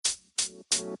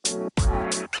Hi,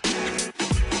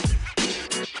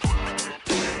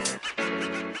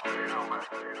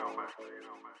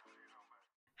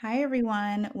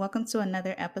 everyone. Welcome to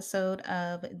another episode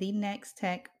of the Next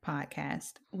Tech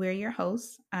Podcast. We're your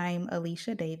hosts. I'm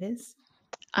Alicia Davis,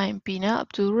 I'm Pina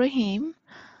Abdul Rahim.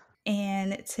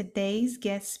 and today's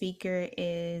guest speaker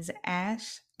is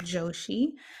Ash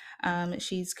Joshi.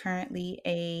 She's currently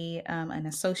an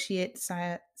associate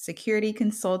security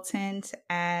consultant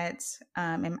at,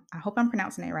 and I hope I'm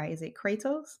pronouncing it right. Is it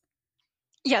Kratos?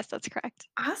 Yes, that's correct.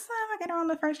 Awesome. I got her on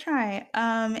the first try.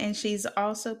 And she's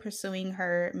also pursuing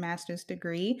her master's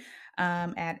degree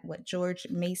at George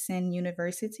Mason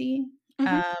University.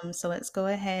 Mhm. So let's go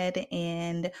ahead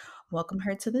and welcome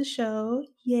her to the show.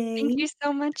 Thank Yay. you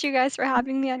so much, you guys, for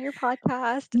having me on your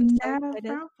podcast. I'm so Not a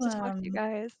excited to talk to you problem.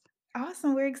 guys.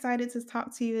 Awesome. We're excited to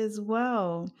talk to you as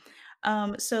well.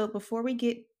 So before we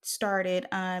get started,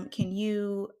 can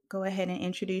you go ahead and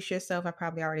introduce yourself? I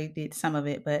probably already did some of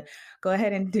it, but go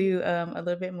ahead and do a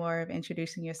little bit more of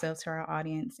introducing yourself to our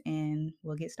audience and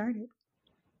we'll get started.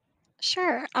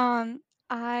 Sure.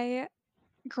 I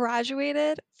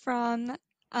graduated from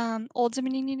Old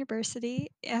Dominion University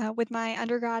with my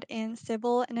undergrad in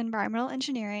civil and environmental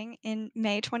engineering in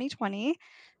May 2020.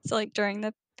 So, like during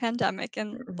the pandemic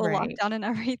and the Right. lockdown and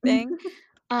everything.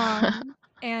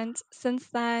 And since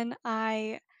then,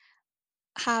 I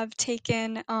have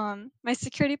taken my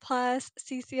Security Plus,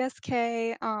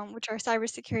 CCSK, which are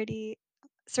cybersecurity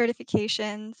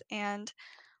certifications, and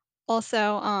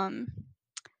also,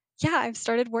 yeah, I've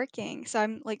started working. So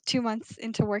I'm like 2 months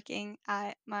into working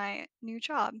at my new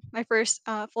job, my first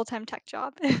full time tech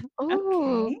job. Okay.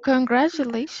 Thank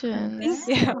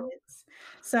Yeah. you. Congrats.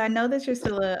 So I know that you're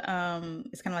still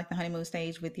it's kind of like the honeymoon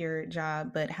stage with your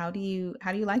job, but how do you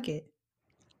like it?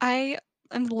 I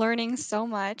am learning so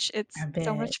much. I It's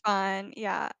so bet. much fun.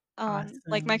 Yeah.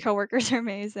 Like my Awesome. coworkers are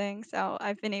amazing. So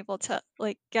I've been able to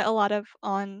like get a lot of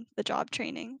on the job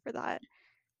training for that.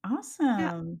 Yeah.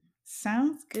 Awesome.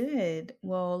 Sounds good.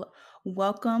 Well,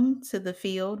 welcome to the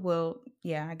field. Well,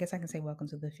 yeah, I guess I can say welcome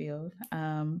to the field.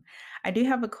 I do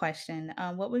have a question.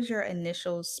 What was your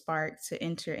initial spark to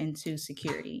enter into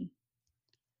security?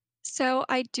 So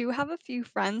I do have a few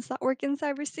friends that work in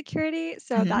cybersecurity,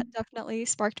 so that Hmm. definitely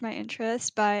sparked my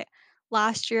interest. But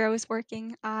last year I was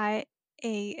working at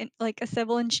like a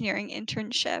civil engineering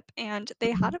internship, and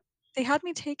they had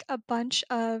me take a bunch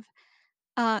of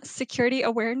security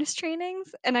awareness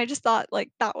trainings, and I just thought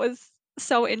like that was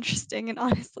so interesting and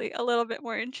honestly a little bit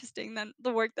more interesting than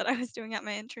the work that I was doing at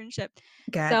my internship.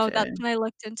 So Gotcha. that's when I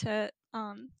looked into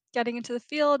getting into the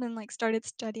field and like started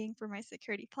studying for my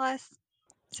Security Plus.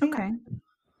 So yeah. Okay.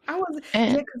 I was yeah,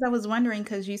 And because I was wondering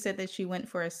because you said that you went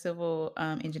for a civil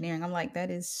engineering. I'm like,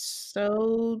 that is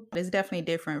so it's definitely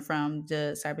different from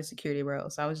the cybersecurity role.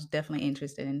 So I was definitely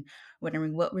interested in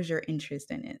wondering what was your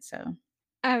interest in it. So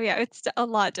oh, yeah, it's a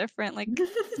lot different, like,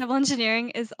 civil engineering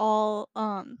is all,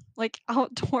 like,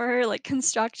 outdoor, like,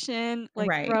 construction, like,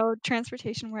 right. road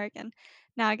transportation work, and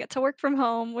now I get to work from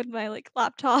home with my, like,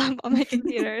 laptop on my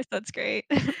computer, so it's great.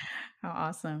 How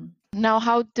awesome. Now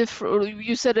how different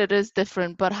you said it is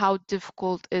different, but how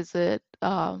difficult is it?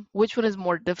 Which one is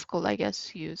more difficult, I guess,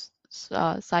 to use,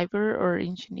 cyber or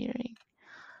engineering?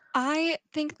 I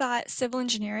think that civil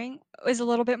engineering is a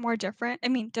little bit more different. I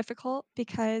mean, difficult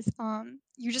because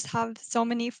you just have so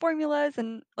many formulas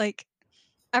and like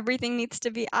everything needs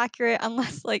to be accurate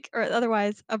unless like or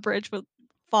otherwise a bridge would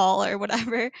fall or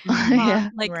whatever. Mhm. Um, Yeah.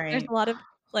 like there's Right. a lot of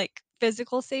like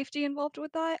physical safety involved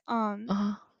with that.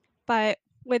 Uh-huh. But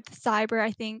with cyber,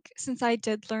 I think since I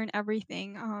did learn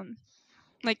everything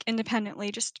like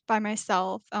independently just by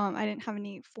myself, I didn't have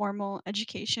any formal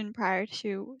education prior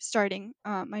to starting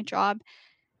my job.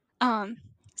 Um,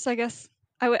 so I guess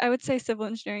I would say civil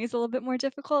engineering is a little bit more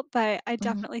difficult, but I Mhm.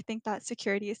 definitely think that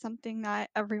security is something that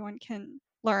everyone can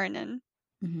learn and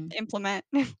Mhm. implement.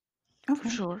 For Okay.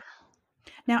 sure.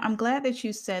 Now, I'm glad that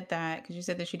you said that because you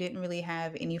said that you didn't really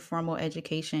have any formal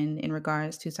education in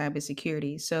regards to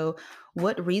cybersecurity. So,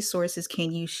 what resources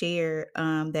can you share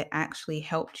that actually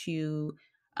helped you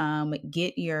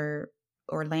get your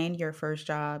or land your first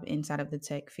job inside of the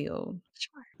tech field?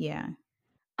 Sure. Yeah.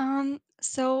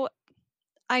 So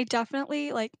I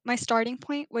definitely like my starting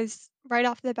point was right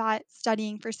off the bat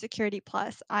studying for Security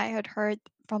Plus. I had heard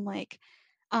from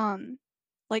um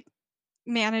like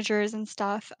managers and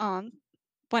stuff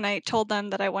when I told them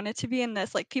that I wanted to be in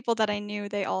this, like people that I knew,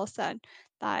 they all said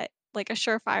that like a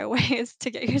surefire way is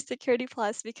to get your Security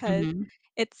Plus because Hmm.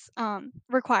 it's,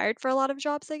 required for a lot of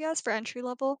jobs, I guess, for entry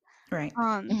level. Right.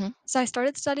 Mhm. So I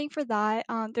started studying for that.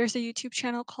 There's a YouTube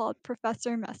channel called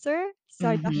Professor Messer, so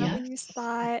I Mhm. definitely used Yes.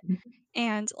 that,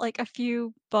 and, like, a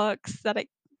few books that I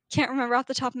can't remember off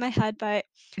the top of my head, but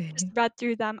just read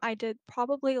through them. I did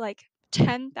probably, like,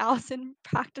 10,000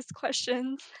 practice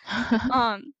questions,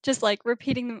 just, like,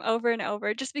 repeating them over and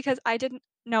over just because I didn't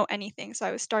know anything, so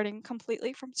I was starting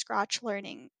completely from scratch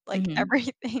learning, like, Mhm.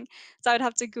 everything. So I'd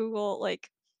have to Google, like,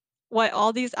 what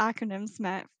all these acronyms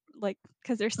meant, like,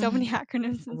 because there's so many Mhm.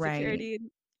 acronyms in Right. security,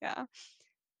 yeah.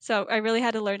 So I really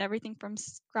had to learn everything from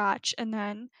scratch, and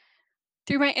then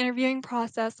through my interviewing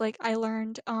process, like, I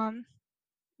learned,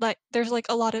 like, there's, like,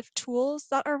 a lot of tools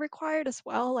that are required as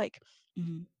well, like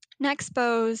Mhm.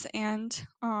 Nexpose and,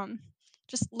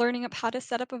 just learning up how to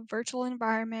set up a virtual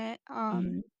environment,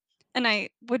 Mhm. and I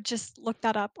would just look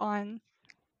that up on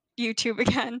YouTube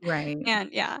again, Right.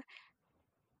 and yeah,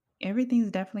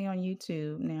 Everything's definitely on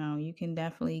YouTube now. You can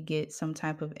definitely get some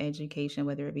type of education,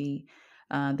 whether it be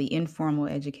the informal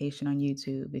education on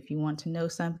YouTube. If you want to know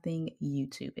something,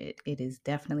 YouTube it. It is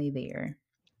definitely there.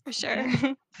 for sure.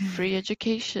 Okay. Free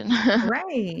education.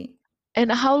 Right.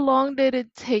 And how long did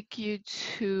it take you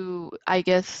to, I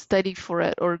guess, study for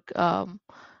it or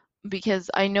because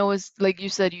I know it's like you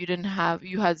said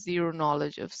you had zero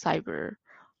knowledge of cyber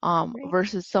Right.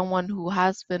 versus someone who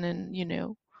has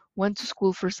been went to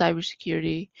school for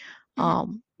cybersecurity.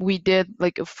 Mhm, We did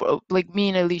like me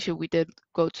and Alicia, we did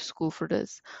go to school for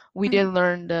this. We mhm, did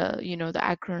learn the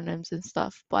acronyms and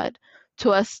stuff, but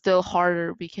to us still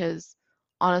harder because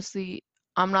honestly,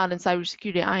 I'm not in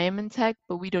cybersecurity. I am in tech,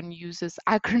 but we don't use this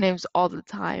acronyms all the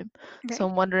time. So right.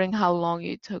 I'm wondering how long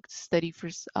it took to study for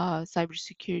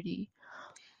cybersecurity.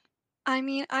 I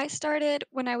mean, I started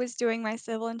when I was doing my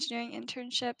civil engineering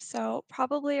internship, so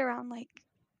probably around, like,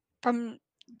 from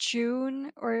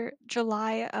June or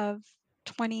July of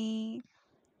 2019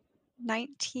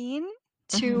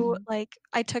 to, Mhm. like,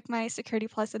 I took my Security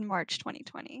Plus in March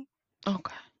 2020.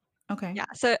 Okay. Okay. Yeah,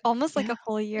 so almost like Yeah. a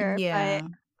full year, but Yeah.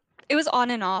 it was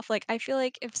on and off, like, I feel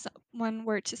like if someone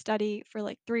were to study for,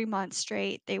 like, 3 months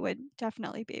straight, they would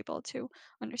definitely be able to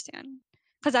understand.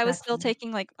 Because I was still Gotcha.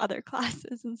 taking, like, other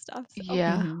classes and stuff, so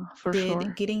Yeah, Mhm. for Did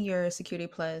sure. getting your Security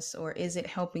Plus, or is it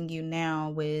helping you now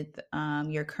with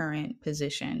your current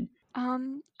position?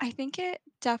 I think it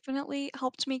definitely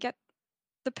helped me get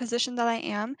the position that I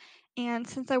am, and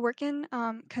since I work in,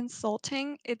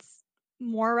 consulting, it's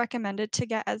more recommended to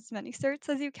get as many certs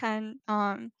as you can,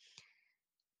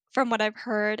 from what I've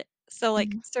heard. So,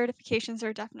 like, Mhm. certifications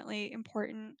are definitely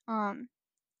important,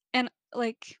 and,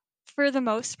 like, for the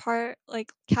most part,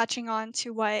 like, catching on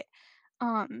to what,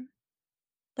 um,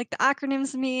 like, the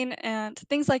acronyms mean and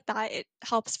things like that, it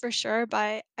helps for sure,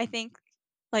 but I think,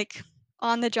 like,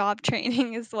 on the job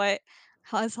training is what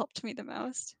has helped me the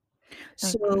most.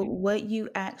 So, Agree. what you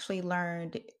actually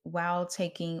learned while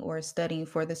taking or studying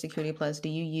for the Security Plus, do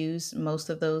you use most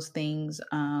of those things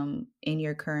in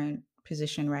your current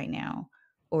position right now?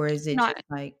 Or is it Not just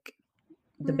like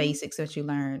the mm, basics that you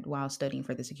learned while studying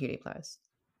for the Security Plus?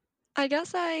 I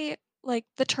guess I like,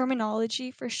 the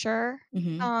terminology for sure,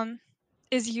 Hmm. um,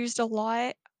 is used a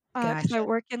lot, because I Gotcha.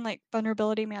 work in, like,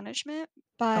 vulnerability management,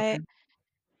 but Okay.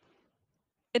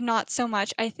 not so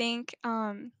much. I think,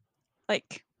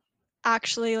 like,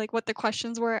 actually, like, what the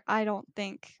questions were, I don't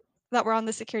think that were on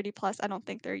the Security Plus, I don't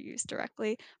think they're used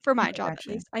directly, for my Okay. job at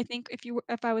Gotcha. least. I think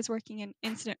if I was working in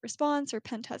incident response or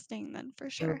pen testing, then for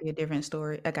It would sure. be a different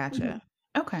story. I Mhm. gotcha.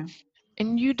 Okay.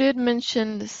 And you did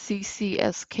mention the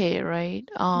CCSK, right?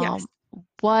 Yes,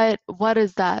 What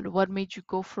is that? What made you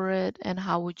go for it, and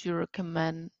how would you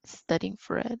recommend studying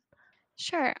for it?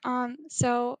 sure.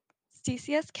 So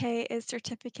CCSK is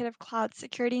Certificate of Cloud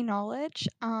Security Knowledge.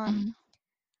 Mhm.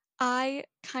 I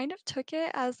kind of took it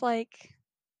as like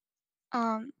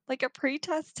a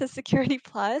pretest to Security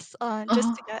Plus,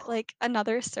 just to get Oh. like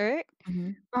another cert.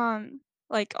 Hmm.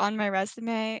 Like on my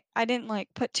resume, I didn't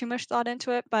like put too much thought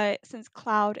into it, but since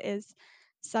cloud is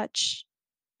such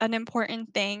an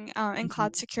important thing, and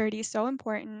cloud Hmm. security is so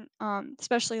important,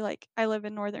 especially like I live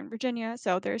in Northern Virginia,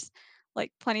 so there's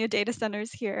like plenty of data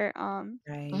centers here. Mhm.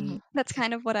 Right. That's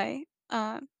kind of what I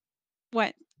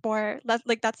went for.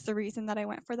 That's the reason that I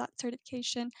went for that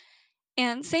certification.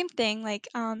 And same thing, like,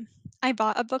 I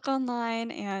bought a book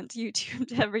online and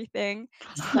YouTubed everything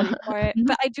to study for it,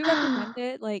 but I do recommend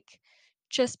it, like,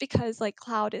 just because, like,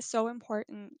 cloud is so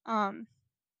important,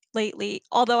 lately.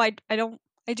 Although I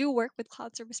do work with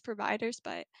cloud service providers,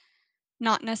 but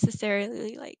not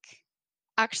necessarily, like,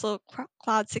 actual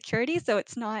cloud security, so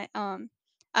it's not,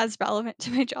 as relevant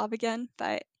to my job again,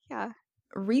 but yeah.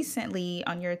 Recently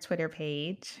on your Twitter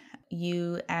page,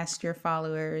 you asked your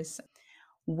followers,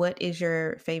 what is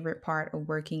your favorite part of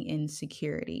working in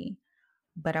security?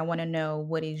 But I want to know,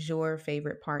 what is your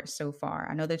favorite part so far?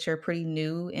 I know that you're pretty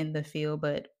new in the field,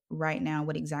 but right now,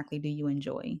 what exactly do you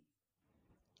enjoy?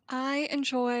 I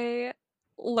enjoy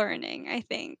learning, I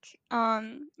think.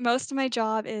 Most of my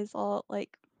job is all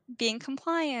like being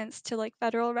compliance to like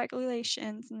federal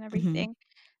regulations and Hmm. everything.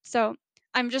 So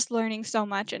I'm just learning so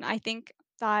much. And I think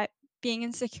that being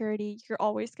in security, you're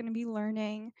always going to be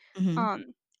learning Hmm.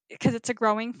 um, because it's a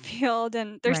growing field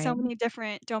and there's so Right. many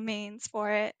different domains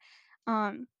for it.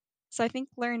 Um, so I think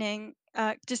learning,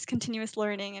 just continuous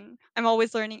learning, and I'm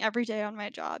always learning every day on my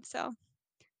job. So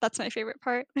that's my favorite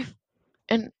part.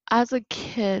 And as a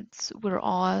kids, we're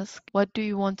all asked, what do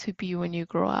you want to be when you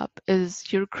grow up?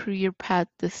 Is your career path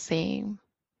the same?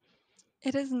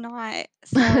 It is not.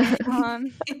 So,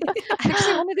 I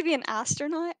actually wanted to be an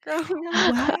astronaut growing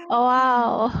up. Oh, Wow.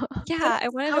 wow. Yeah, I That's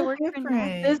wanted to so work for NASA.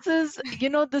 different. This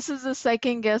is the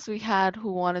second guest we had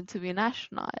who wanted to be an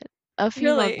astronaut. A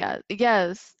female Really? guest.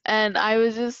 Yes. And I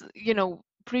was just,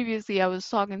 previously I was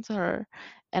talking to her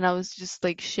and I was just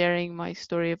like sharing my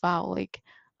story about like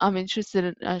I'm interested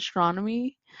in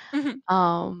astronomy. Mhm.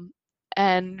 Um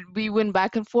and we went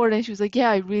back and forth and she was like,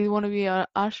 "Yeah, I really want to be an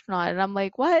astronaut." And I'm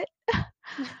like, "What?"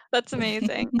 That's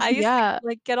amazing. I used to, Yeah.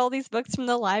 like, get all these books from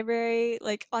the library,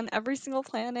 like, on every single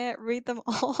planet, read them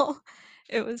all.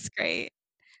 It was great.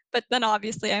 But then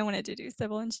obviously I wanted to do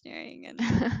civil engineering, and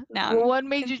now Well, I'm what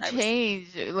made in you cybersecurity.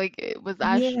 change? Like, was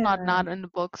astronaut Yeah. not in the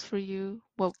books for you?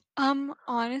 Well,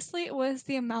 Honestly, it was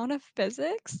the amount of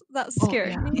physics that oh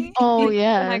scared yeah. me. Oh Like,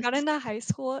 when I yes. got into high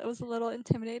school, it was a little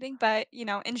intimidating, but,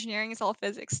 engineering is all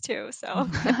physics too, so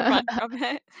couldn't Mhm. run from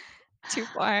it too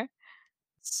far.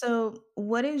 So,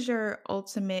 what is your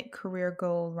ultimate career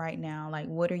goal right now? Like,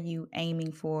 what are you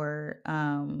aiming for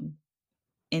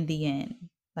in the end?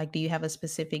 Like, do you have a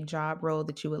specific job role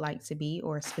that you would like to be,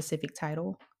 or a specific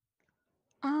title?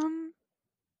 Um,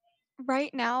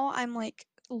 right now, I'm, like,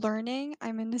 learning.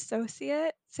 I'm an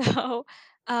associate, so,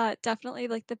 definitely,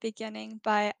 like, the beginning,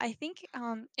 but I think,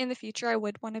 in the future, I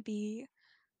would wanna be,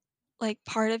 like,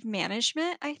 part of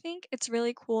management, I think. It's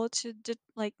really cool to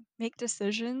like, make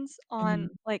decisions on,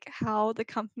 Mhm. like, how the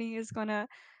company is gonna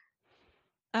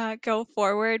go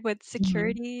forward with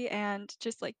Mhm. security and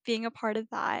just, like, being a part of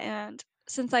that, and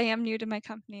since I am new to my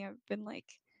company, I've been,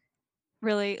 like,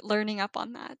 really learning up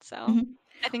on that, so Mhm.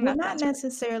 I think Well, that not sounds really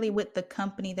necessarily with the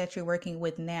company that you're working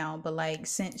with now, but like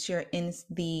since you're in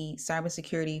the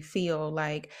cybersecurity field,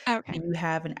 like, okay. do you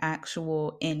have an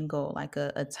actual end goal, like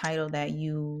a title that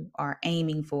you are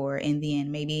aiming for in the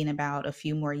end, maybe in about a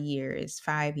few more years,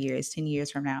 5 years, 10 years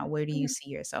from now? Where do you Mhm. see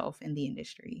yourself in the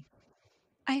industry?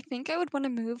 I think I would wanna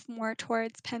move more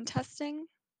towards pen testing,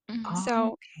 Mhm. Oh,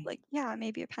 so, okay. like, yeah,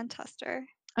 maybe a pen tester.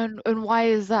 And why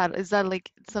is that? Is that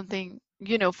like something,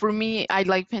 for me, I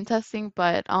like pen testing,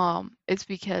 but it's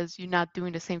because you're not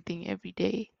doing the same thing every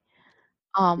day.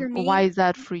 For Why me, is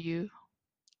that for you?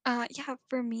 yeah,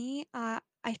 for me,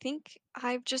 I think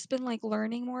I've just been, like,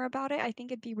 learning more about it. I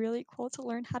think it'd be really cool to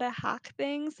learn how to hack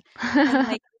things and,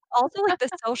 like, also, like, the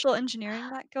social engineering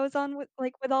that goes on with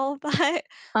all of that,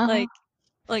 Uh-huh.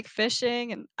 like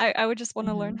phishing, and I would just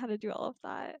wanna learn Mhm. how to do all of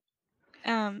that.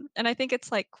 And I think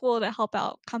it's, like, cool to help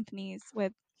out companies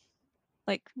with,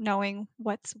 like, knowing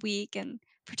what's weak and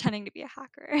pretending to be a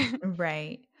hacker.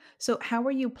 Right. So, how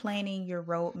are you planning your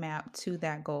roadmap to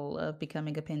that goal of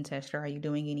becoming a pen tester? Are you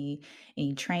doing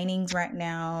any trainings right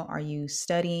now? Are you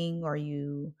studying? Are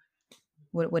you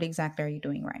what exactly are you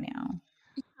doing right now?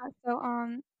 Yeah,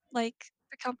 so, like,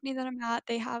 the company that I'm at,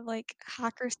 they have, like,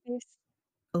 hacker space,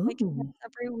 like, Ooh. events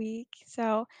every week,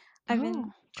 so I've been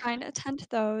Oh. trying to attend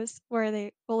those where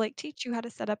they will, like, teach you how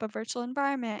to set up a virtual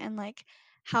environment and, like,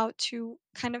 how to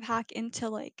kind of hack into,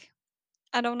 like,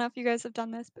 I don't know if you guys have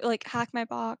done this, but, like, Hack My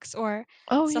Box or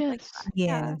Oh, stuff like yes. that,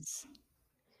 yeah. Yes.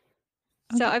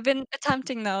 Oh, So that I've been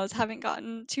attempting those, haven't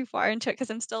gotten too far into it because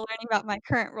 'cause I'm still learning about my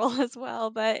current role as well,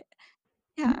 but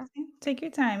yeah. okay. Take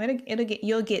your time. It'll get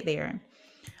you'll get there.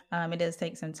 It does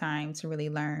take some time to really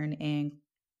learn and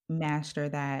master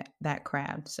that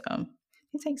craft. So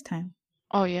it takes time.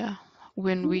 Oh yeah.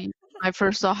 When Yeah. I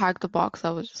first saw Hack the Box, I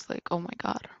was just like, "Oh my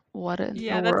God, what in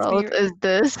the Yeah, that's me. world is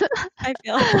this?" I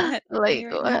feel that. That's me Like,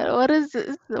 right now. what is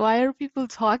this? Why are people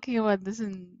talking about this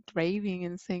and raving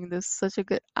and saying this is such a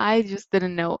good? I just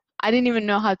didn't know. I didn't even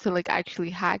know how to like actually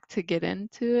hack to get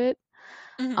into it.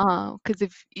 Mhm. Because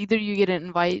if either you get an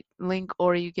invite link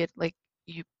or you get like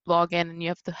you log in and you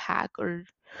have to hack or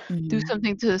do Mhm.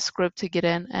 something to the script to get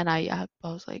in, and I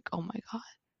was like, "Oh my God,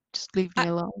 just leave me I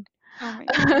alone." Oh my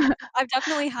gosh. I've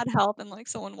definitely had help and, like,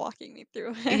 someone walking me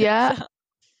through it, Yeah. so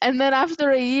And then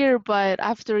after a year,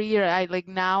 I like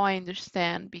now I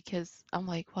understand because I'm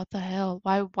like, what the hell?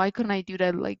 Why couldn't I do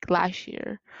that like last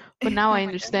year? But now Oh I my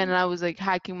understand, and goodness. I was like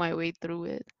hacking my way through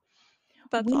it.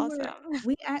 That's We were awesome.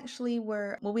 we actually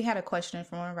were well, we had a question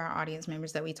from one of our audience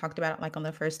members that we talked about, like, on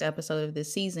the first episode of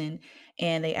this season,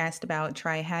 and they asked about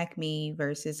Try Hack Me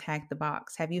versus Hack the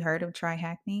Box. Have you heard of Try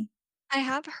Hack Me? I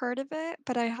have heard of it,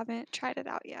 but I haven't tried it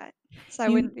out yet, so I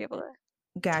You wouldn't be able to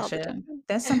tell the Gotcha. difference.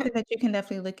 That's something that you can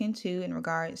definitely look into in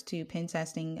regards to pen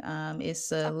testing.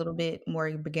 It's a little Definitely. bit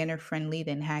more beginner friendly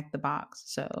than Hack the Box,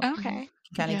 so Mhm. Okay,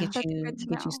 can kinda Yeah. get that's good you to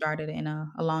get you know. started in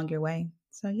along your way.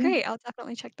 So, yeah. Great, I'll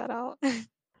definitely check that out.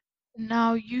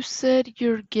 Now you said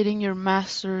you're getting your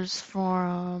master's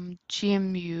from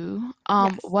GMU.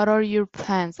 Yes. What are your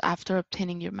plans after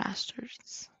obtaining your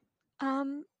master's?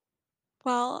 Um,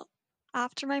 well,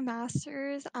 after my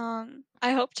master's,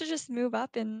 I hope to just move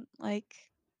up in, like,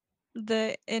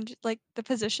 the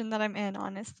position that I'm in,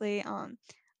 honestly.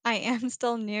 I am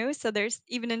still new, so there's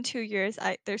even in 2 years,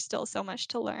 there's still so much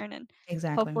to learn, and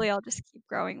Exactly. hopefully I'll just keep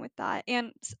growing with that.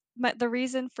 And the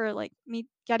reason for like me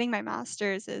getting my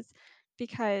master's is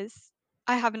because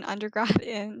I have an undergrad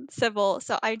in civil,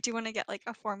 so I do want to get like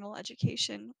a formal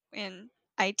education in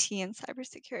IT and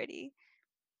cybersecurity.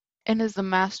 And is the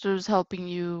master's helping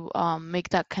you make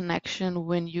that connection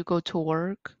when you go to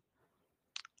work?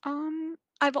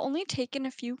 I've only taken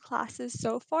a few classes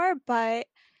so far, but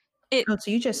it Oh,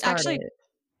 so you just actually started.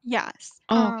 yes.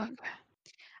 Oh, okay.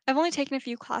 I've only taken a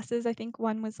few classes. I think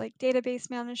one was like database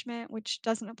management, which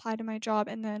doesn't apply to my job,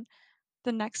 and then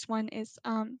the next one is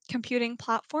computing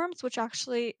platforms, which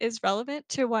actually is relevant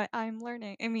to what I'm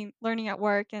learning. I mean, learning at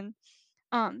work, and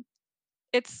um,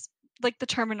 it's like the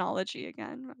terminology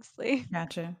again, mostly.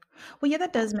 Gotcha. Well, yeah,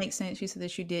 that Yeah, does make sense. You said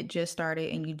that you did just start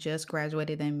it and you just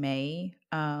graduated in May.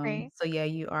 right. So yeah,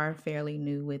 you are fairly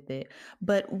new with it.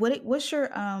 But what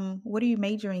are you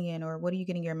majoring in or what are you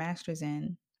getting your master's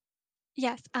in?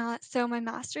 Yes. So my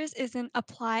master's is in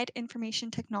applied information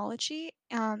technology,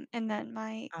 and then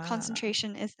my Ah,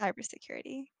 concentration is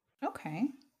cybersecurity. okay.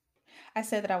 I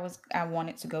said that I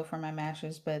wanted to go for my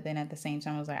master's, but then at the same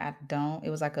time I was like, I don't. It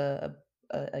was like a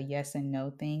yes and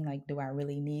no thing. Like, do I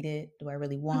really need it? Do I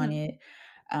really want Mhm. it?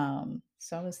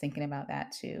 So I was thinking about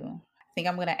that too. I think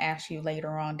I'm gonna ask you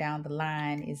later on down the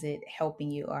line, is it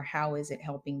helping you or how is it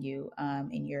helping you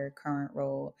in your current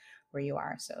role where you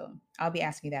are? So I'll be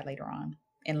asking you that later on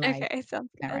in life, Okay, sounds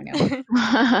not right now. good.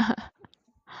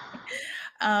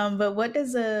 But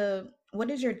what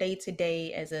does your day to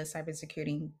day as a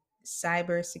cybersecurity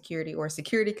or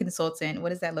security consultant, what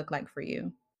does that look like for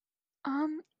you?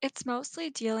 It's mostly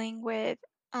dealing with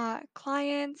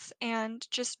clients and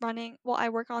just running. Well, I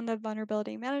work on the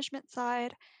vulnerability management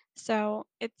side, so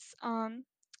it's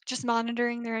just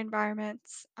monitoring their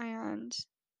environments and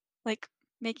like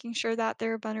making sure that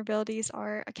their vulnerabilities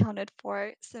are accounted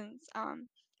for since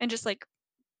and just like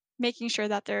making sure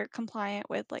that they're compliant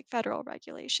with like federal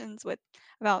regulations with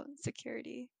about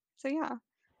security. So yeah,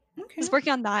 Okay, just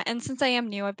working on that. And since I am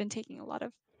new, I've been taking a lot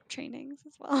of trainings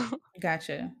as well.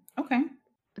 gotcha. Okay,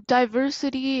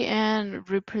 Diversity and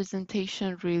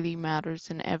representation really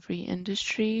matters in every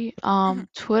industry.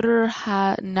 Twitter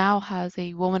now has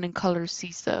a woman in color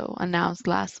CISO announced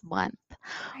last month.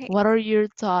 Right. What are your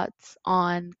thoughts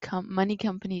on money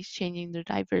companies changing their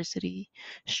diversity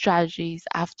strategies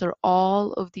after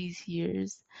all of these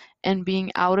years and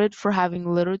being outed for having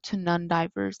little to none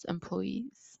diverse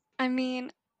employees? I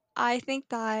mean, I think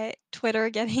that Twitter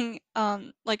getting,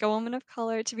 like, a woman of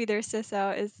color to be their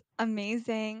CISO is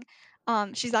amazing.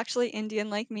 She's actually Indian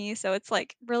like me, so it's,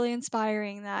 like, really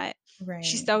inspiring that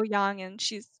she's right, so young and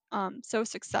she's, so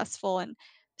successful, and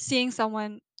seeing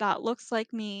someone that looks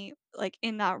like me, like,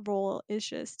 in that role is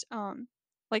just,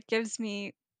 like, gives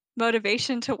me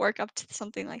motivation to work up to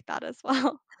something like that as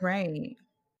well. right.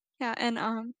 Yeah, and,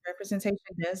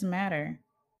 Representation does matter.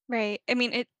 right. I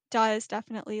mean, it does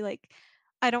definitely, like,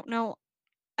 I don't know.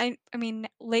 I mean,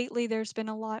 lately there's been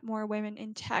a lot more women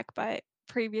in tech, but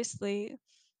previously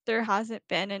there hasn't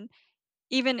been, and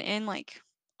even in, like,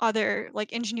 other,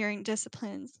 like, engineering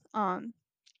disciplines,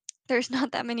 there's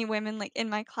not that many women, like, in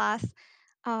my class.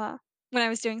 Uh, when I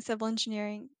was doing civil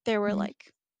engineering, there were, Mhm,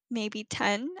 like, maybe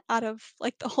 10 out of,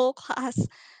 like, the whole class,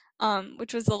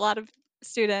 which was a lot of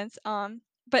students,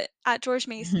 but at George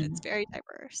Mason, it's mhm. very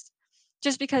diverse,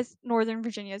 just because Northern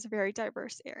Virginia is a very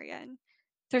diverse area, and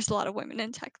there's a lot of women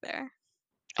in tech there,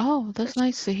 Oh, for that's sure.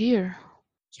 nice to hear.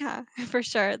 Yeah, for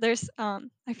sure. There's,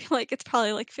 I feel like it's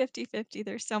probably like 50-50.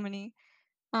 There's so many,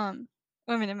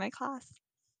 women in my class.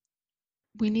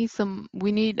 We need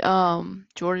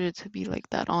Georgia to be like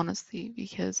that, honestly,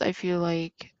 because I feel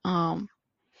like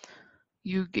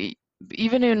you get,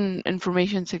 even in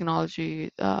information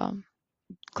technology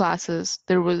classes,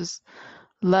 there was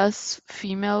less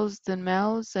females than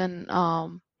males, and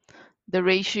the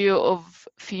ratio of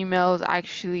females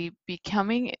actually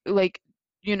becoming like,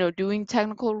 doing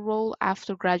technical role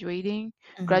after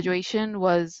Mhm. graduation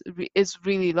is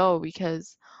really low,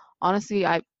 because honestly,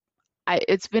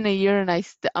 it's been a year and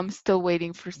I'm still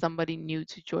waiting for somebody new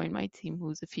to join my team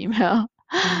who's a female.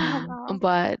 Oh, Mhm. wow.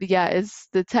 But yeah, it's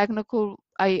the technical.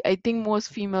 I think most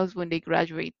females, when they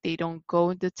graduate, they don't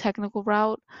go the technical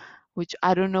route, which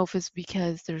I don't know if it's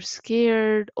because they're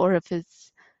scared or if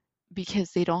it's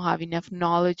because they don't have enough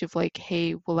knowledge of like,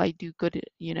 hey, will I do good at,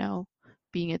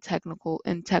 being a technical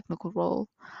role.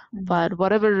 But Mhm.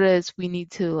 whatever it is, we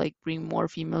need to like bring more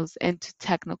females into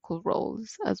technical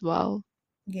roles as well.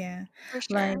 Yeah. For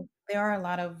Like, sure. there are a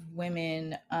lot of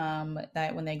women,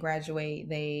 that when they graduate,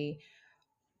 they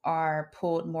are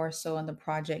pulled more so on the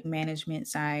project management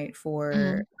side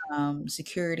for, Mhm.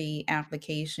 security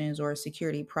applications or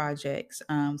security projects,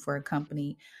 for a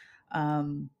company.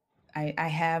 Um, I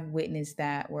have witnessed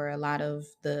that where a lot of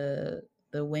the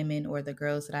women or the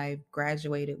girls that I've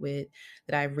graduated with,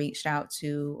 that I've reached out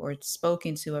to or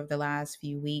spoken to over the last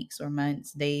few weeks or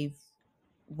months, they've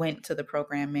went to the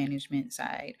program management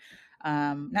side.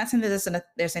 Not saying that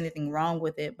there's anything wrong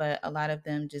with it, but a lot of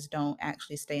them just don't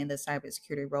actually stay in the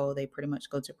cybersecurity role. They pretty much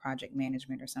go to project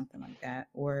management or something like that.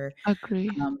 Or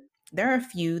Agree. there are a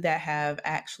few that have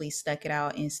actually stuck it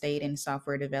out and stayed in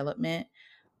software development.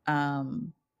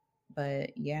 Um,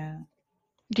 but yeah.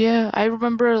 Yeah, I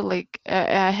remember like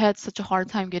I had such a hard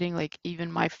time getting like even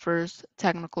my first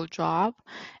technical job,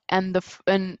 and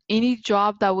and any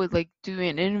job that would like do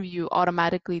an interview,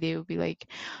 automatically they would be like,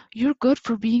 "You're good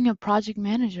for being a project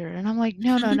manager," and I'm like,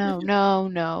 "No, no, no, no,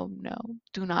 no, no,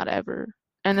 do not ever."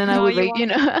 And then I No, would you like, want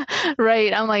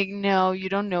right? I'm like, "No, you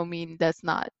don't know me. That's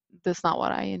not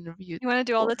what I interviewed you wanna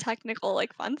do all for." the technical,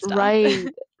 like, fun stuff.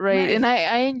 Right, right. And Right.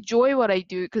 I enjoy what I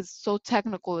do because it's so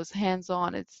technical, it's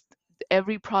hands-on. It's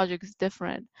every project is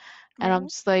different. And I'm Right.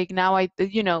 just like now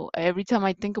every time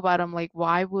I think about it, I'm like,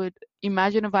 why would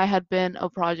imagine if I had been a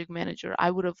project manager,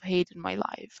 I would have hated my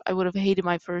life. I would have hated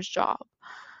my first job.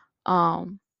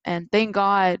 And thank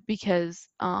God, because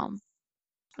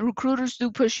recruiters do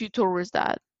push you towards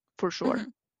that for sure.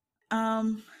 Mhm.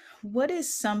 Um, what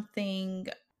is something,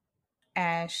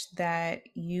 Ash,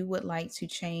 that you would like to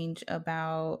change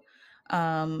about,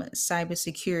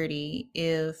 cybersecurity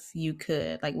if you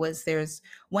could? Like, was there's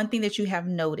one thing that you have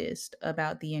noticed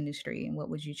about the industry, and what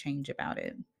would you change about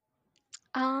it?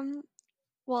 Um,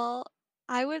 well,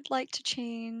 I would like to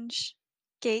change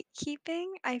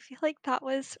gatekeeping. I feel like that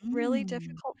was really Mm.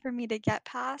 difficult for me to get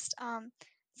past,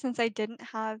 since I didn't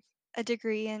have a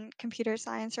degree in computer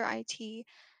science or IT.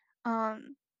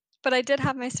 Um, but I did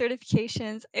have my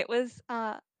certifications. It was,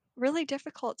 really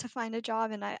difficult to find a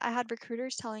job, and I had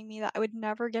recruiters telling me that I would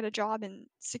never get a job in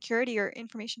security or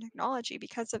information technology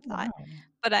because of that. Wow.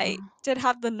 But I Oh, did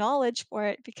have the knowledge for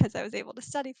it because I was able to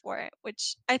study for it,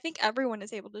 which I think everyone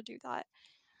is able to do that.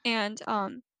 And,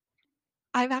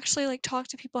 I've actually, like,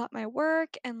 talked to people at my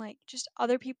work and, like, just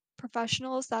other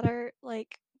professionals that are,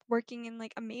 like, working in,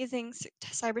 like, amazing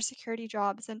cybersecurity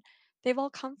jobs, and they've all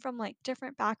come from, like,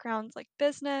 different backgrounds, like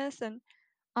business and,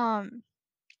 um,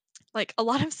 like, a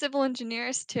lot of civil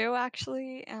engineers too,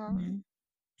 actually, Mhm.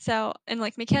 so and,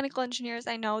 like, mechanical engineers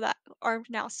I know that are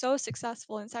now so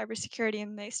successful in cybersecurity,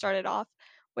 and they started off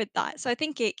with that. So I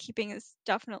think gatekeeping is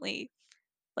definitely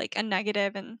like a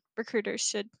negative, and recruiters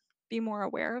should be more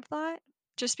aware of that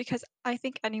just because I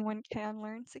think anyone can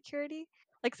learn security,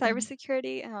 like Mhm.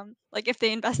 cybersecurity, like if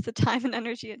they invest the time and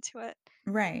energy into it.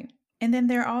 Right. And then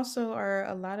there also are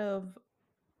a lot of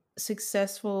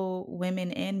successful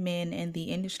women and men in the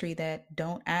industry that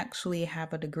don't actually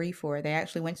have a degree for it. They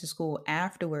actually went to school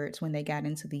afterwards when they got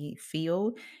into the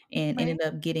field and Right. ended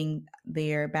up getting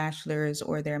their bachelor's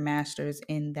or their master's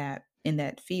in that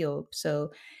field.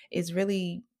 So it's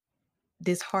really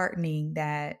disheartening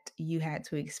that you had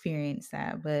to experience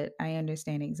that, but I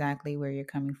understand exactly where you're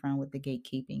coming from with the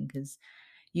gatekeeping, because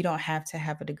you don't have to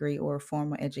have a degree or a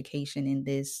formal education in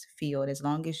this field as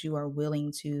long as you are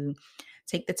willing to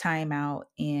take the time out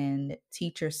and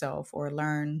teach yourself or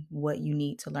learn what you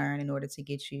need to learn in order to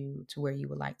get you to where you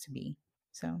would like to be.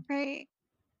 So, Right.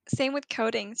 Same with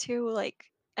coding too,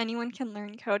 like anyone can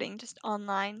learn coding just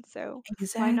online, so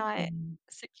why not exactly.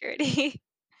 security?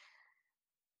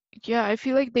 yeah, I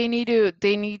feel like they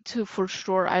need to for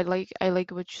sure. I like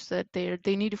what you said there.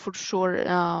 They need to for sure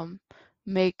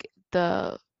make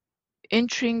the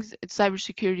entering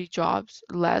cybersecurity jobs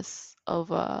less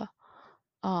of a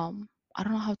I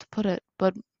don't know how to put it,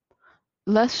 but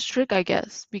less strict, I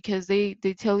guess, because they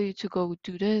tell you to go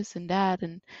do this and that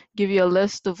and give you a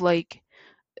list of like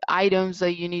items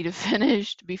that you need to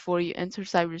finish before you enter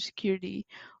cybersecurity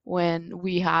when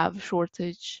we have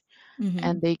shortage,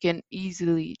 and Mhm. they can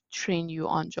easily train you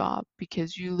on job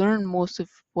because you learn most of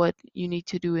what you need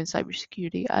to do in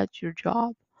cybersecurity at your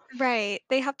job. Right,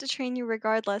 they have to train you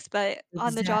regardless, but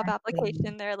on the job Exactly.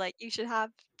 application, they're like, "You should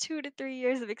have 2 to 3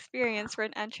 years of experience for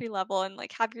an entry level and,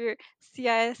 like, have your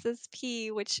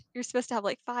CISSP," which you're supposed to have,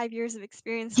 like, 5 years of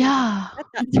experience to even Yeah. get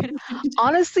that certification.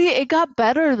 Honestly, it got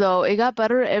better though. It got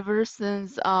better ever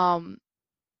since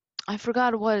I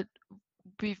forgot what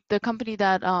the company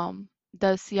that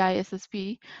does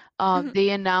CISSP, Mhm. they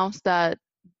announced that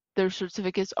their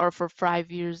certificates are for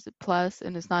 5 years plus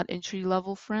and it's not entry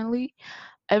level friendly.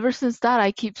 Ever since that,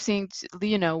 I keep seeing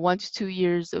 1 to 2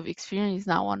 years of experience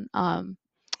now on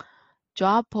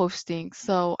job postings.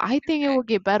 So I think it Okay. will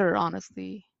get better,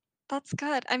 honestly. That's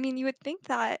good. I mean, you would think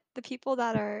that the people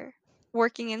that are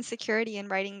working in security and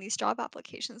writing these job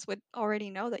applications would already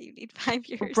know that you need 5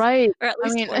 years Right. or at I least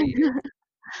mean, 4 years.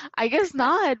 I guess But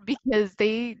not because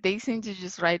they seem to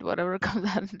just write whatever comes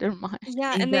out of their mind.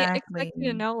 yeah, and they expect Exactly.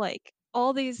 you to know, like,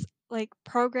 all these, like,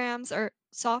 programs or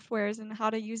softwares and how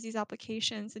to use these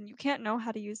applications, and you can't know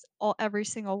how to use every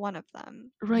single one of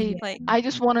them. Right. Yeah. Like I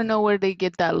just want to know where they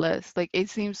get that list. Like, it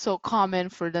seems so common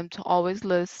for them to always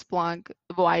list Splunk,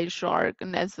 Wireshark,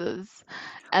 Nessus,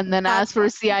 and then that's ask for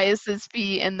also yeah.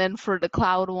 CISSP, and then for the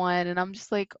cloud one. And I'm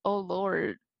just like, oh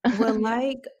Lord. Well, Yeah.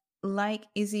 like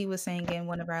Izzy was saying in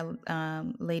one of our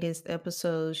latest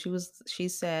episodes, she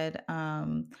said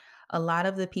a lot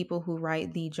of the people who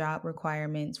write the job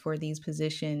requirements for these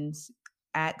positions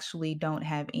actually don't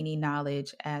have any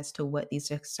knowledge as to what these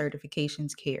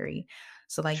certifications carry.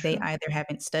 So like they True. either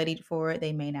haven't studied for it,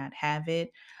 they may not have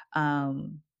it.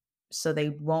 Um, so they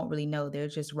won't really know. They're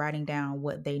just writing down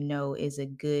what they know is a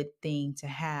good thing to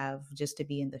have just to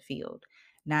be in the field,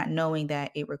 not knowing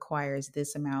that it requires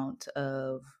this amount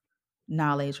of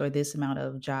knowledge or this amount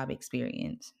of job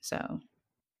experience. So,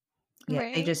 yeah,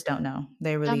 they Right. just don't know.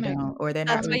 They That really makes don't, or they're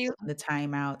not That's why really makes you taking the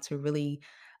time out to really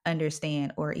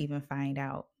understand or even find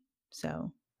out.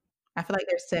 So, I feel like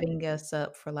they're setting us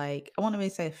up for like, I want to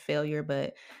say failure,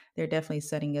 but they're definitely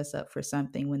setting us up for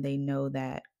something when they know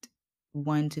that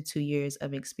 1 to 2 years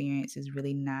of experience is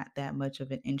really not that much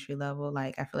of an entry level.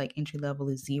 Like I feel like entry level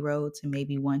is 0 to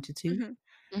maybe 1 to 2, Mhm.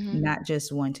 hmm not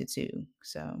just 1 to 2.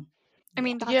 So I yeah.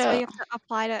 mean, that's why Yeah. you have to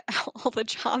apply to all the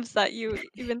jobs that you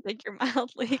even think you're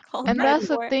mildly And qualified that's Right.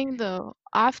 the for. thing though.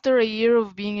 After a year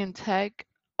of being in tech,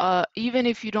 even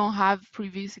if you don't have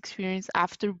previous experience,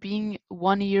 after being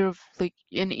 1 year of like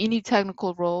in any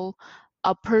technical role,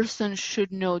 a person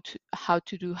should know how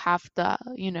to do half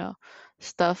the,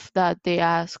 stuff that they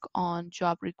ask on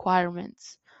job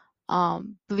requirements.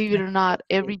 Believe it That's or so not,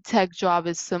 true. every tech job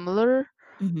is similar.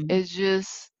 Mhm. It's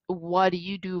just what do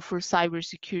you do for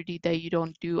cybersecurity that you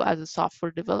don't do as a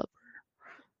software developer?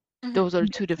 Mhm. Those are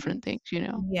two Makes different sense. things.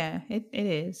 Yeah, it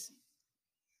is.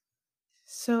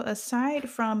 So aside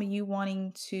from you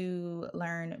wanting to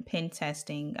learn pen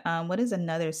testing, what is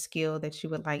another skill that you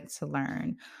would like to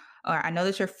learn? Or I know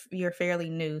that you're fairly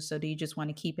new, so do you just want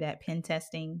to keep it at pen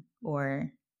testing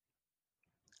or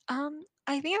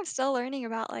I think I'm still learning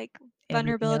about, like,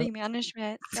 everything vulnerability else?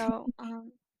 management, so,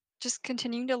 just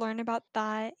continuing to learn about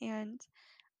that and,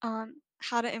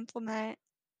 how to implement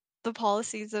the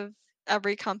policies of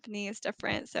every company is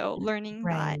different, so learning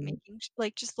that, Right. making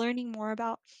like, just learning more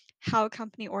about how a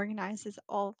company organizes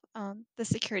all of, the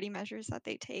security measures that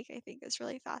they take, I think is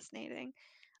really fascinating.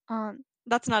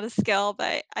 That's not a skill,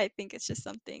 but I think it's just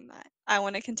something that I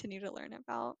wanna continue to learn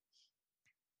about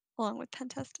along with pen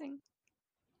testing.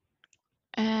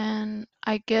 And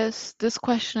I guess this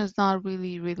question is not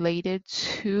really related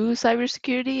to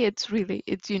cybersecurity.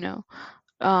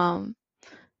 Um,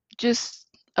 just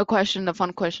a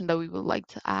fun question that we would like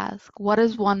to ask. What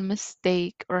is Mhm. one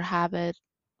mistake or habit,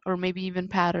 or maybe even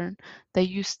pattern, that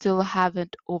you still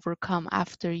haven't overcome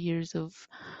after years of,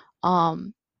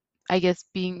 um, I guess,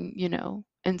 being,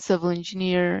 in civil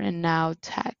engineer and now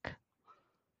tech?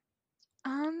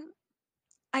 Um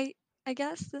I I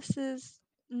guess this is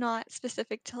not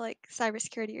specific to like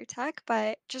cybersecurity or tech,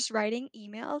 but just writing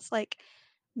emails, like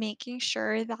making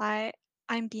sure that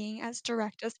I'm being as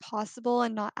direct as possible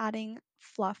and not adding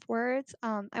fluff words.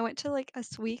 I went to like a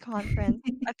SWE conference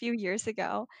a few years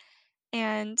ago,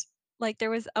 and like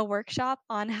there was a workshop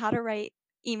on how to write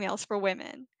emails for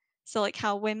women. So like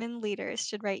how women leaders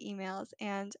should write emails,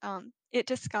 and it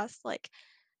discussed like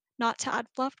not to add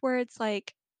fluff words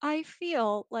like, "I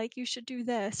feel like you should do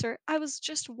this," or "I was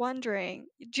just wondering."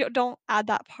 Don't add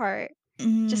that part.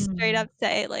 Just straight Mm. up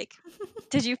say, like,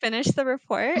 "Did you finish the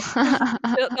report?"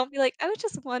 Don't be like, "I was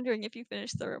just wondering if you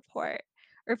finished the report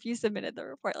or if you submitted the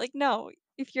report." Like, no,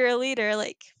 if you're a leader,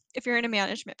 like, if you're in a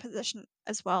management position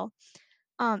as well,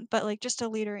 but, like, just a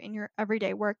leader in your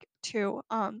everyday work too,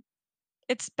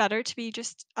 it's better to be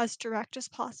just as direct as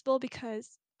possible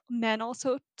because men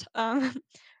also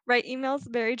write emails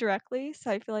very directly,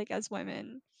 so I feel like as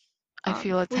women, I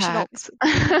feel we should always attacked. be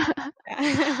direct.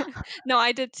 Yeah. No,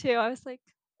 I did too. I was like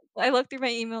I looked through my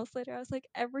emails later, I was like,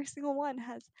 "Every single one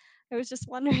has." I was just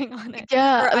wondering on it,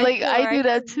 Yeah, or I like, feel I or I do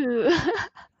that feel too.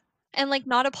 and, like,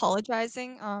 not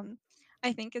apologizing,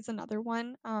 I think is another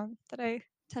one, that I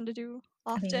tend to do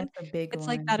I think often. that's a big It's,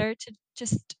 like, one. better to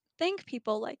just thank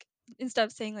people, like, instead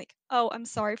of saying, like, "Oh, I'm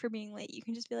sorry for being late," you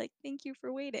can just be like, "Thank you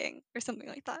for waiting," or something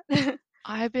like that.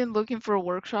 I've been looking for a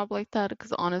workshop like that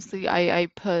because honestly, I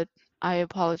put I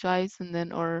apologize and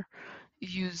then or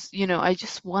use, I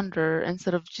just wonder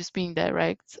instead of just being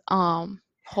direct.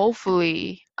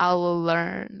 Hopefully I will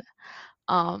learn.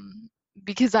 Um,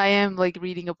 because I am like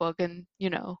reading a book and,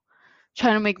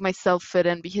 trying to make myself fit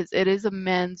in because it is a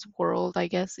man's world, I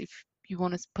guess, if you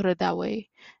want to put it that way.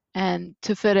 And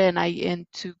to fit in, and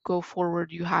to go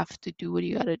forward, you have to do what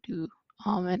you gotta do,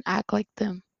 and act like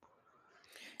them.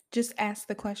 Just ask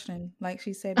the question. Like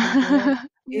she said, be direct.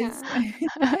 Is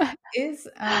Yeah. is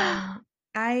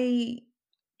I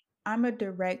I'm a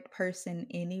direct person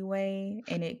anyway,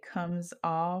 and it comes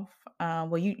off,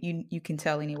 well, you can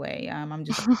tell anyway, I'm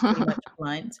just pretty much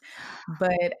blunt,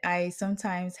 but I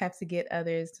sometimes have to get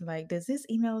others to like, "Does this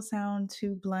email sound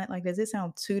too blunt? Like, does it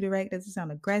sound too direct? Does it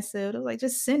sound aggressive?" They're like,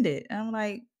 "Just send it." And I'm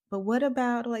like, "But what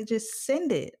about, like, just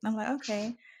send it?" And I'm like,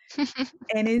 "Okay."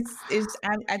 And it's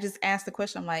I just asked the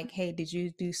question, I'm like, "Hey, did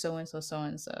you do so and so, so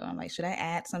and so?" I'm like, "Should I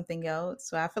add something else?"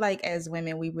 So I feel like as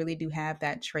women, we really do have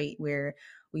that trait where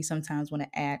we sometimes want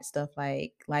to add stuff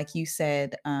like you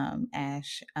said,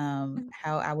 Ash, Mhm,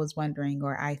 how I was wondering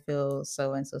or I feel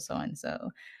so and so, so and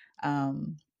so.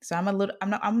 So I'm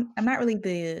not really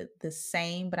the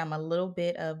same, but I'm a little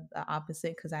bit of the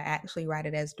opposite because I actually write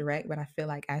it as direct, but I feel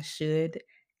like I should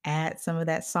add some of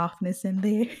that softness in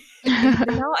there in there.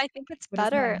 no, I think it's But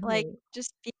it's not better, like, good.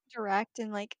 just being direct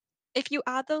and, like, if you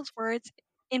add those words,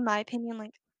 in my opinion,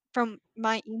 like, from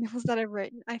my emails that I've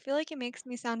written, I feel like it makes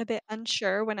me sound a bit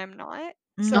unsure when I'm not,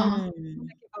 so I Uh-huh. don't wanna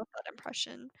Mm, give off that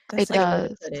impression. that's It a Like, good way to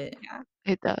does. put it. yeah.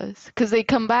 It does. Because they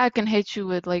come back and hit you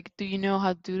with like, "Do you know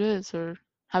how to do this?" or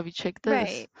 "Have you checked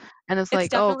this?" Right. And it's It's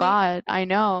like, "Oh definitely god, I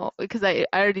know, because I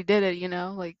already did it,"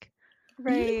 like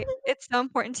right. It's so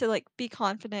important to, like, be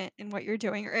confident in what you're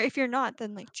doing, or if you're not,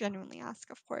 then, like, genuinely ask,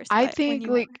 of course, I but when think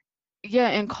you are like yeah,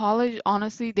 in college,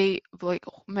 honestly, they like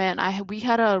oh, man, we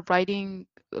had a writing.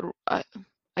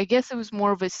 I guess it was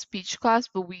more of a speech class,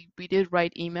 but we did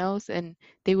write emails, and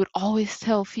they would always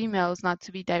tell females not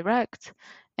to be direct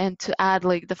and to add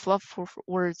like the fluff for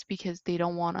words because they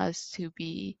don't want us to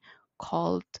be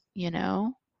called, you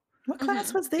know. What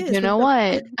class Mhm. was this? You know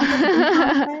what? Was that the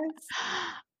BCom class?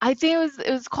 I think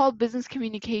it was called business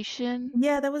communication.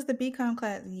 Yeah, that was the BCom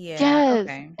class. Yeah, Yes,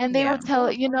 okay. and Yeah.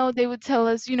 they would tell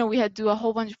us, we had to do a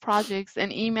whole bunch of projects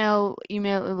and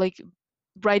like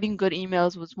writing good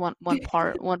emails was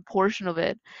one portion of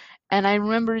it. And I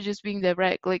remember just being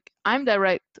direct. Like I'm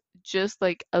direct just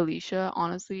like Alicia,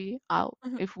 honestly. I'll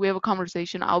Mhm. If we have a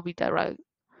conversation, I'll be direct.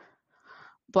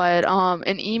 But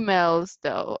in emails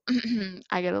though,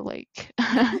 I gotta like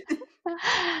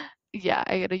yeah,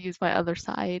 I gotta use my other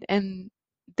side. And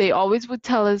they always would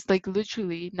tell us like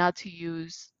literally not to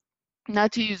use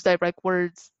direct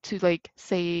words to like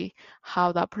say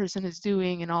how that person is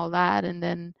doing and all that and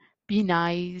then be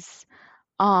nice.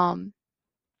 um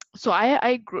so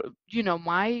I grew,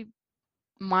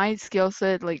 my skill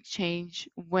set like changed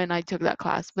when I took that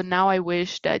class, but now I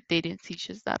wish that they didn't teach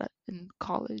us that in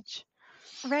college.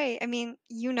 Right, I mean,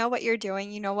 you know what you're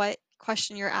doing, you know what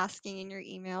question you're asking in your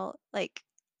email, like,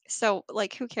 so,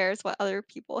 like, who cares what other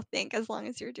people think as long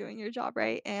as you're doing your job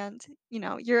right, and,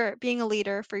 you're being a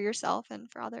leader for yourself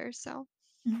and for others, so I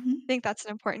Mhm. think that's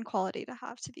an important quality to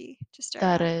have to be just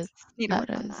That is direct. Need to that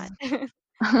work on is that.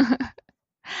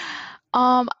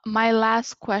 my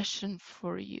last question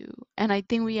for you, and I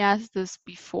think we asked this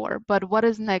before, but what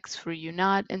is next for you?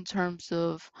 Not in terms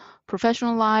of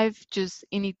professional life, just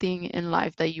anything in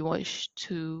life that you wish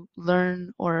to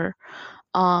learn or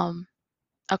um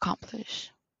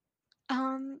accomplish.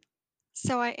 Um,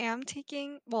 so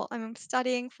I'm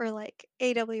studying for, like,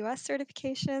 AWS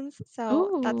certifications,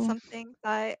 so that's Ooh, something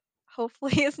that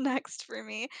hopefully is next for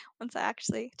me once I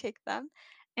actually take them.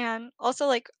 And also,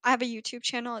 like, I have a YouTube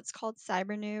channel, it's called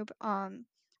Cyber Noob,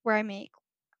 where I make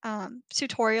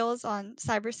tutorials on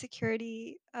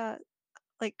cybersecurity,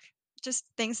 like just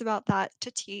things about that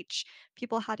to teach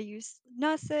people how to use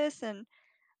Gnosis and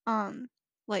um,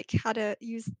 like how to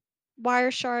use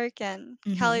Wireshark and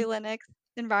Kali Mhm. Linux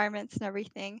environments and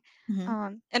everything.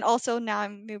 Mhm. And also now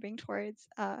I'm moving towards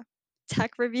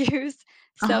tech reviews.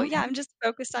 So yeah, Okay. I'm just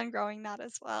focused on growing that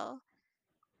as well.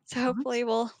 So hopefully Awesome.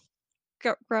 we'll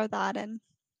grow that and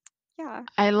yeah,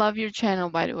 I love your channel,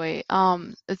 by the way.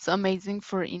 It's amazing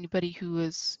for anybody who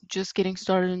is just getting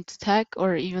started into tech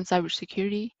or even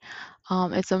cybersecurity.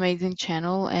 It's amazing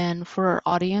channel, and for our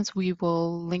audience, we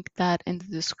will link that in the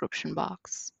description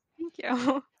box. thank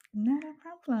you. Not a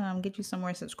problem. Get you some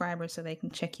more subscribers so they can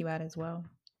check you out as well.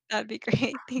 That'd be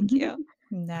great. Thank you.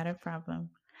 Not a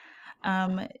problem.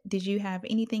 Did you have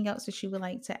anything else that you would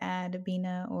like to add,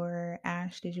 Bina or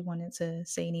Ash? Did you wanted to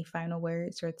say any final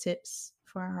words or tips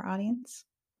for our audience?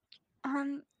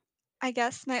 Um, I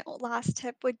guess my last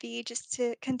tip would be just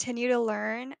to continue to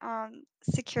learn.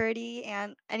 Security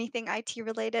and anything IT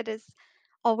related is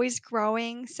always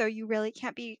growing, so you really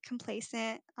can't be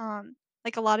complacent.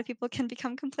 Like a lot of people can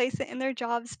become complacent in their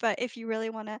jobs, but if you really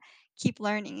want to keep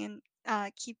learning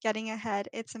and keep getting ahead,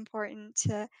 it's important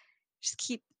to just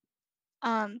keep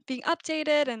being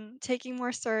updated and taking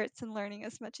more certs and learning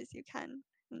as much as you can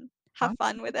and have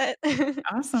fun with Awesome. it.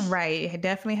 Awesome. Right.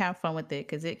 Definitely have fun with it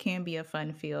because it can be a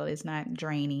fun field. It's not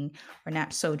draining or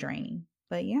not so draining.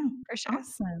 But yeah, For sure.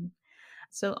 awesome.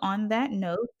 So, on that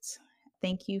note,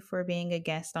 thank you for being a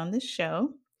guest on the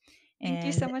show. Thank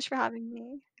you so And much for having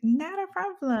me. not a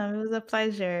problem. It was a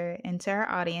pleasure. And to our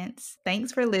audience,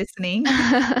 thanks for listening.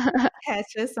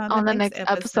 Catch us on the On the next next episode.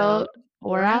 episode,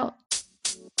 we're We're out. out.